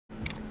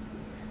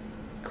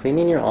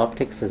Cleaning your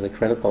optics is a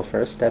critical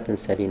first step in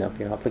setting up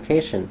your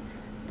application.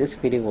 This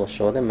video will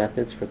show the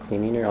methods for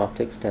cleaning your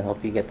optics to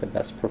help you get the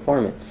best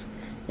performance.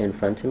 In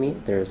front of me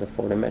there is a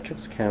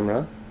Photometrics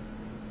camera,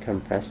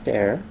 compressed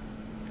air,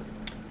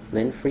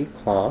 lint-free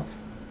cloth,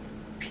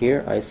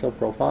 pure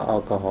isopropyl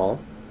alcohol,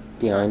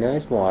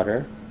 deionized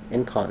water,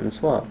 and cotton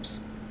swabs.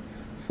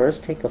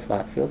 First, take a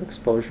flat field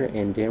exposure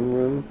in dim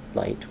room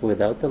light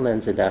without the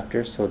lens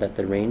adapter so that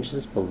the range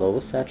is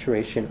below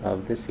saturation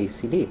of the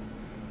CCD.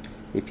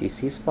 If you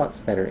see spots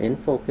that are in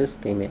focus,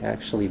 they may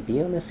actually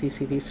be on the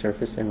CCD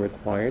surface and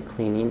require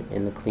cleaning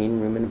in the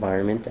clean room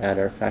environment at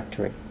our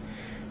factory.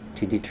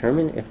 To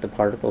determine if the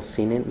particles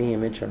seen in the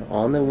image are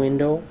on the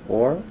window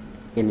or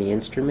in the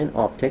instrument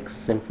optics,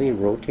 simply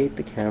rotate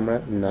the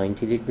camera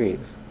 90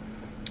 degrees.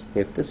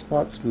 If the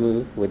spots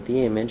move with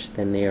the image,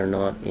 then they are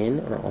not in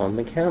or on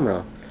the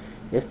camera.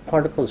 If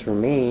particles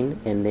remain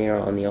and they are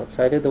on the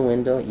outside of the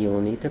window, you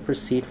will need to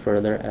proceed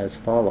further as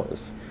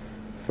follows.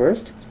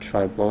 First,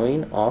 try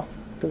blowing off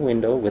the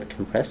window with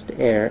compressed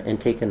air and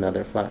take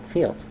another flat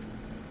field.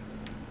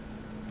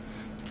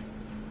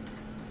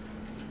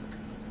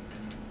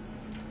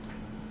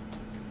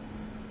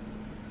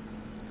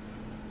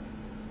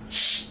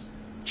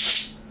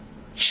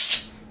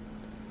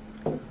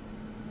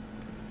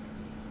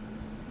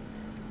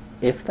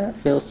 If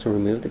that fails to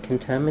remove the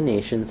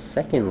contamination,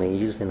 secondly,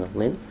 using a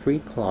lint-free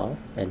cloth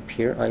and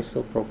pure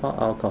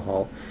isopropyl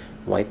alcohol,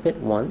 wipe it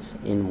once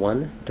in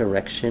one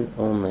direction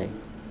only.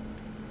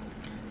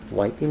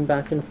 Wiping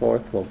back and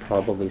forth will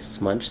probably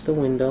smudge the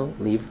window,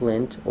 leave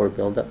lint, or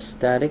build up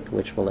static,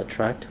 which will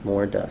attract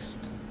more dust.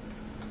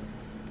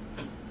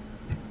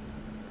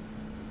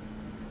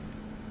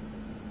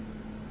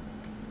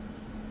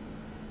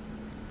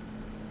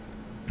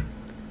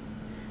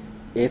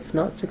 If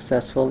not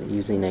successful,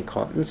 using a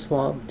cotton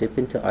swab, dip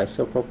into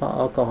isopropyl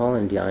alcohol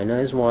and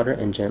deionized water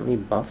and gently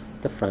buff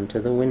the front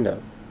of the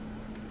window.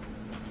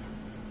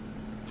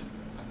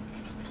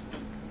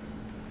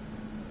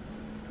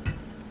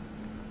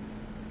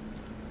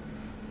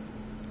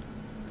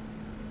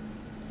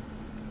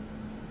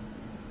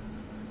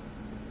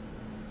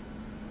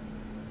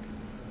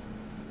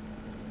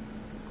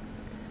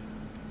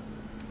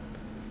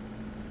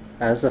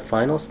 As a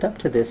final step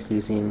to this,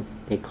 using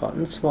a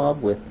cotton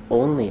swab with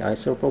only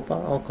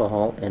isopropyl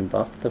alcohol and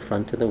buff the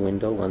front of the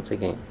window once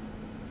again.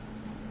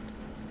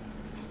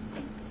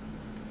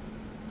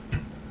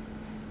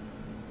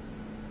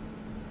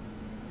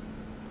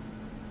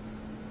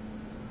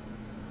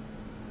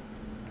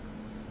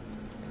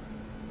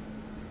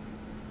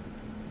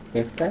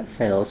 If that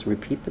fails,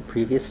 repeat the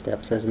previous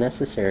steps as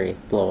necessary.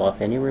 Blow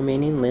off any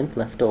remaining lint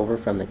left over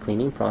from the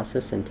cleaning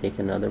process and take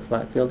another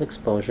flat field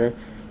exposure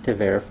to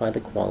verify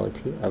the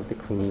quality of the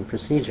cleaning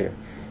procedure.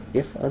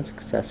 If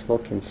unsuccessful,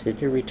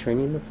 consider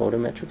returning the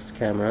Photometrics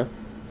camera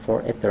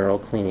for a thorough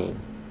cleaning.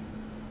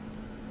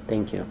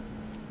 Thank you.